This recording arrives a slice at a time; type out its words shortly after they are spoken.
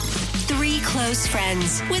close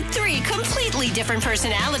friends with 3 completely different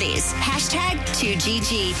personalities. Hashtag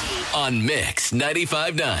 2GG. On Mix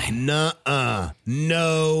 95.9. Nuh-uh.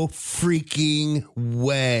 No freaking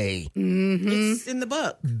way. It's in the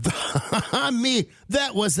book.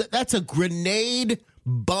 That's a grenade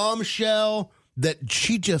bombshell that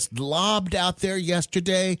she just lobbed out there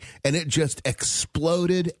yesterday, and it just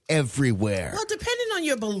exploded everywhere. Well, depending on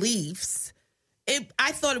your beliefs,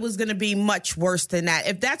 I thought it was going to be much worse than that.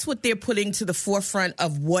 If that's what they're putting to the forefront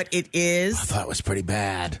of what it is. I thought it was pretty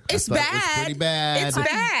bad. It's bad. It was pretty bad. It's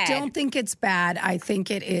bad. I don't think it's bad. I think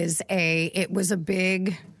it was a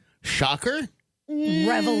big shocker.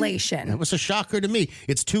 Revelation. It was a shocker to me.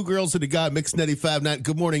 It's 2 girls and a guy, Mix 95.9.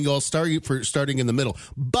 Good morning, y'all. Sorry for starting in the middle.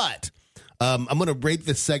 But I'm going to rate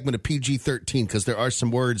this segment a PG-13 because there are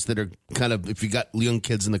some words that are kind of, if you got young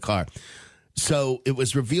kids in the car. So it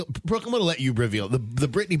was revealed. Brooke, I'm going to let you reveal. The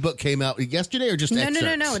Britney book came out yesterday or just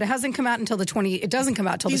excerpts? No. It hasn't come out until the 20. It doesn't come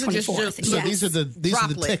out till the 24th. So these are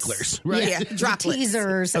the ticklers, right? Yeah, droplets. The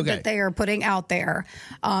teasers that they are putting out there.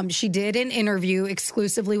 She did an interview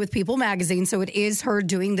exclusively with People Magazine, so it is her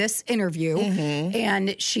doing this interview.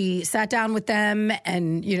 And she sat down with them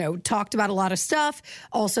and, talked about a lot of stuff.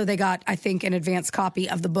 Also, they got, I think, an advanced copy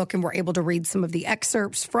of the book and were able to read some of the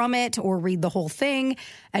excerpts from it or read the whole thing.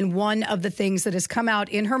 And one of the things that has come out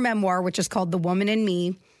in her memoir, which is called The Woman in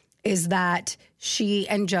Me, is that she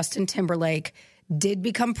and Justin Timberlake did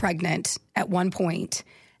become pregnant at one point,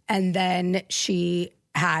 and then she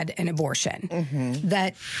had an abortion.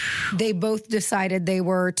 That they both decided they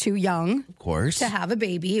were too young, of course, to have a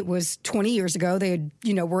baby. It was 20 years ago. They had,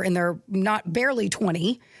 were in their barely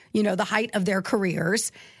 20, the height of their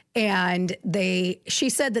careers. And she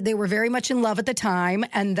said that they were very much in love at the time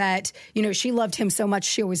and that, she loved him so much.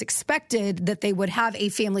 She always expected that they would have a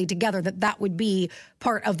family together, that would be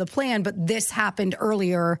part of the plan. But this happened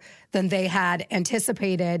earlier than they had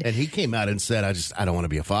anticipated. And he came out and said, I don't want to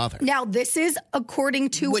be a father. Now, this is according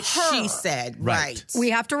to what her. She said, right. We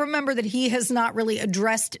have to remember that he has not really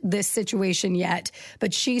addressed this situation yet.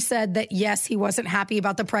 But she said that, yes, he wasn't happy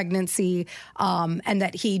about the pregnancy and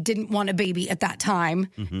that he didn't want a baby at that time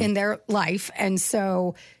in their life. And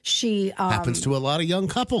so she... happens to a lot of young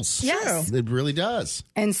couples. Yes. It really does.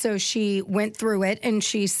 And so she went through it and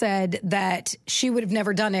she said that she would have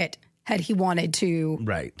never done it had he wanted to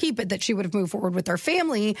keep it, that she would have moved forward with their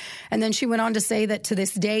family. And then she went on to say that to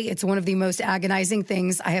this day, it's one of the most agonizing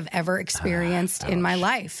things I have ever experienced in my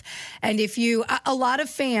life. And a lot of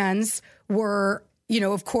fans were,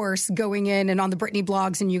 of course, going in and on the Britney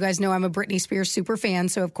blogs, and you guys know I'm a Britney Spears super fan.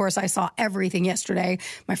 So, of course, I saw everything yesterday.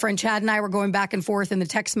 My friend Chad and I were going back and forth in the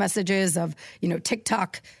text messages of,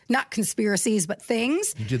 TikTok, not conspiracies, but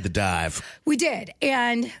things. You did the dive. We did.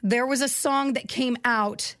 And there was a song that came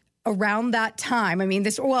out around that time. I mean,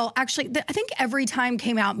 I think Every Time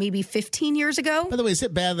came out maybe 15 years ago. By the way, is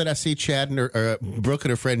it bad that I see Chad or Brooke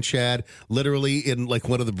and her friend Chad literally in like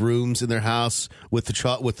one of the rooms in their house with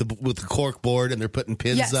the cork board, and they're putting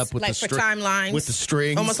pins up with for timelines, with the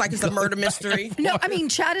strings, almost like it's a murder mystery. No, I mean,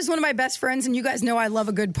 Chad is one of my best friends, and you guys know I love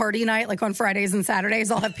a good party night. Like on Fridays and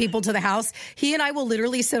Saturdays, I'll have people to the house. He and I will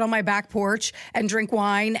literally sit on my back porch and drink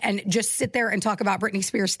wine and just sit there and talk about Britney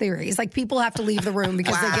Spears theories. Like people have to leave the room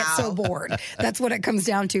because they get so bored. That's what it comes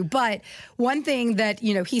down to. But one thing that,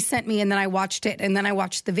 he sent me and then I watched it and then I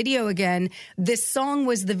watched the video again. This song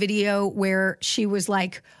was the video where she was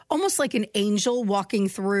like, almost like an angel walking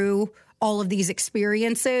through all of these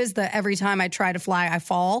experiences. The Every Time I Try to Fly, I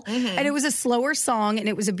Fall. And it was a slower song and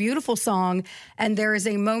it was a beautiful song. And there is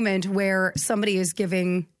a moment where somebody is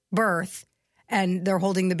giving birth and they're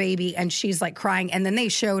holding the baby and she's like crying. And then they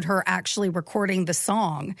showed her actually recording the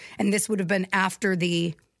song. And this would have been after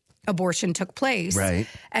the abortion took place. Right.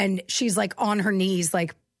 And she's like on her knees,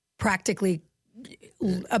 like practically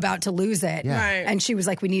about to lose it. Yeah. Right. And she was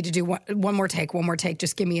like, we need to do one more take.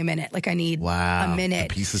 Just give me a minute. Like I need a minute.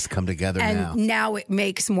 The pieces come together and now it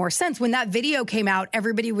makes more sense. When that video came out,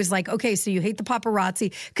 everybody was like, okay, so you hate the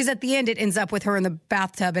paparazzi. Because at the end, it ends up with her in the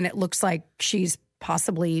bathtub and it looks like she's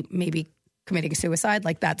possibly maybe committing suicide.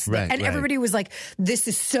 Like that's everybody was like, this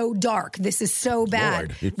is so dark. This is so bad.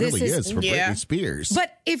 Lord, it really is for Britney Spears.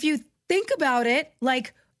 But if you think about it,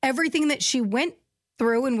 like everything that she went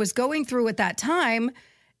through and was going through at that time,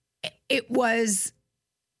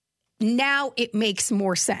 now it makes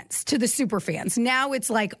more sense to the super fans. Now it's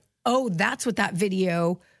like, oh, that's what that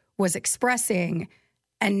video was expressing.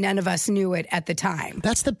 and none of us knew it at the time.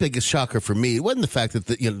 That's the biggest shocker for me. It wasn't the fact that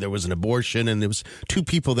there was an abortion and there was two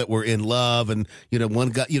people that were in love and one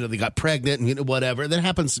got they got pregnant and whatever. That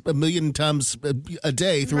happens a million times a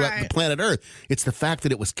day throughout the planet Earth. It's the fact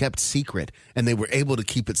that it was kept secret and they were able to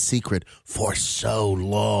keep it secret for so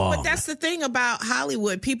long. But that's the thing about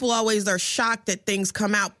Hollywood. People always are shocked that things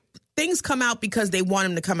come out. Things come out because they want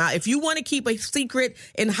them to come out. If you want to keep a secret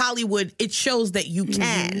in Hollywood, it shows that you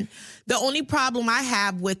can. Mm-hmm. The only problem I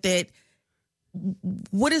have with it,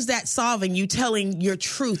 what is that solving? You telling your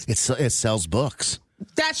truth. It sells books.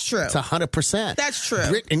 That's true. It's 100%. That's true.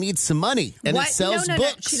 Britney needs some money, and it sells books.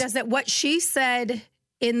 No, she does that. What she said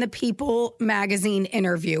in the People magazine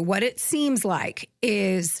interview, what it seems like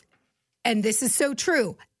is, and this is so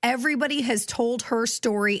true, everybody has told her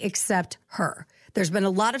story except her. There's been a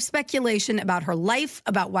lot of speculation about her life,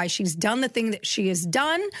 about why she's done the thing that she has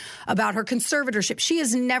done, about her conservatorship. She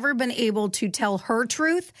has never been able to tell her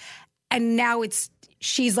truth, and now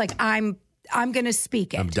she's like, I'm going to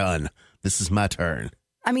speak it. I'm done. This is my turn.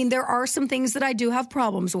 I mean, there are some things that I do have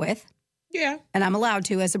problems with. Yeah. And I'm allowed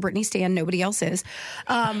to as a Britney stan. Nobody else is.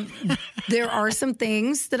 There are some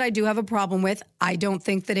things that I do have a problem with. I don't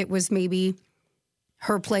think that it was maybe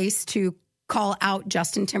her place to call out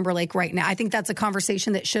Justin Timberlake right now. I think that's a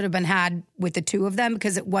conversation that should have been had with the two of them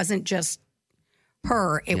because it wasn't just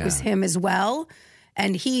her. It was him as well.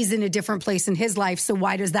 And he's in a different place in his life. So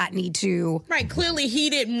why does that need to? Right. Clearly, he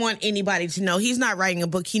didn't want anybody to know. He's not writing a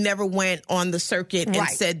book. He never went on the circuit and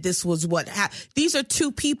said this was what happened. These are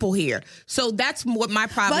two people here. So that's what my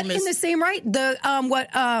problem is. But in the same right,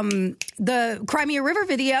 the Crimea River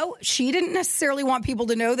video, she didn't necessarily want people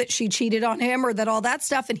to know that she cheated on him or that all that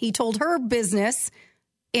stuff. And he told her business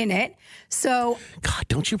in it. So, God,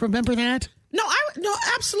 don't you remember that? No,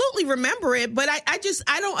 I absolutely remember it, but I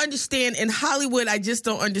don't understand. In Hollywood, I just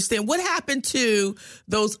don't understand what happened to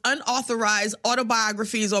those unauthorized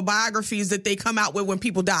autobiographies or biographies that they come out with when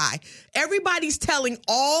people die. Everybody's telling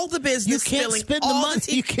all the business. You can't spend the money.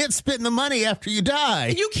 You can't spend the money after you die.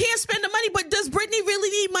 You can't spend the money, but does Britney really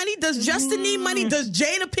need money? Does Justin need money? Does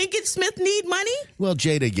Jada Pinkett Smith need money? Well,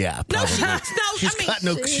 Jada, yeah. No,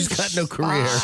 she's got no career.